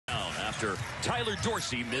after Tyler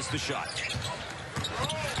Dorsey missed the shot. And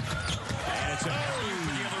it's a hurry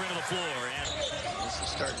from the other end of the floor. And this is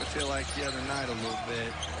starting to feel like the other night a little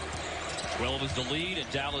bit. 12 is the lead, and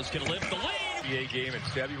Dallas can lift the lead. NBA game in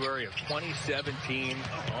February of 2017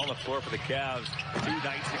 on the floor for the Cavs 2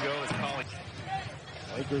 nights ago as Colin.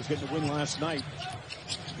 Lakers getting the win last night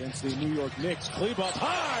against the New York Knicks. Kleber up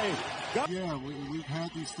high. Yeah, we've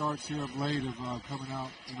had these starts here of late of coming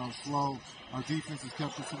out, slow. Our defense has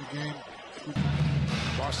kept us in the game.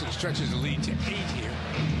 Boston stretches the lead to 8 here.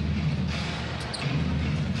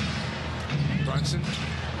 Brunson,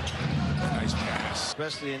 nice pass.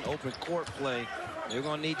 Especially in open court play, they're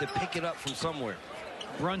going to need to pick it up from somewhere.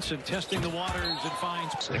 Brunson testing the waters and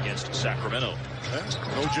finds against Sacramento.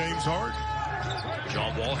 No James Harden.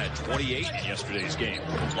 John Wall had 28 in yesterday's game.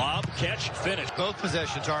 Lob, catch, finish. Both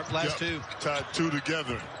possessions, Hart, last two. Tied two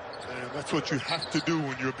together. And that's what you have to do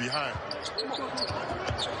when you're behind.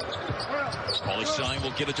 Cauley-Stein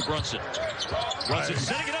will give it to Brunson. Brunson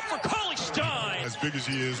setting it up for Cauley-Stein. As big as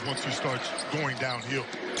he is, once he starts going downhill.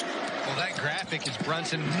 Well, that graphic is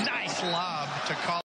Brunson. Nice lob to Cauley.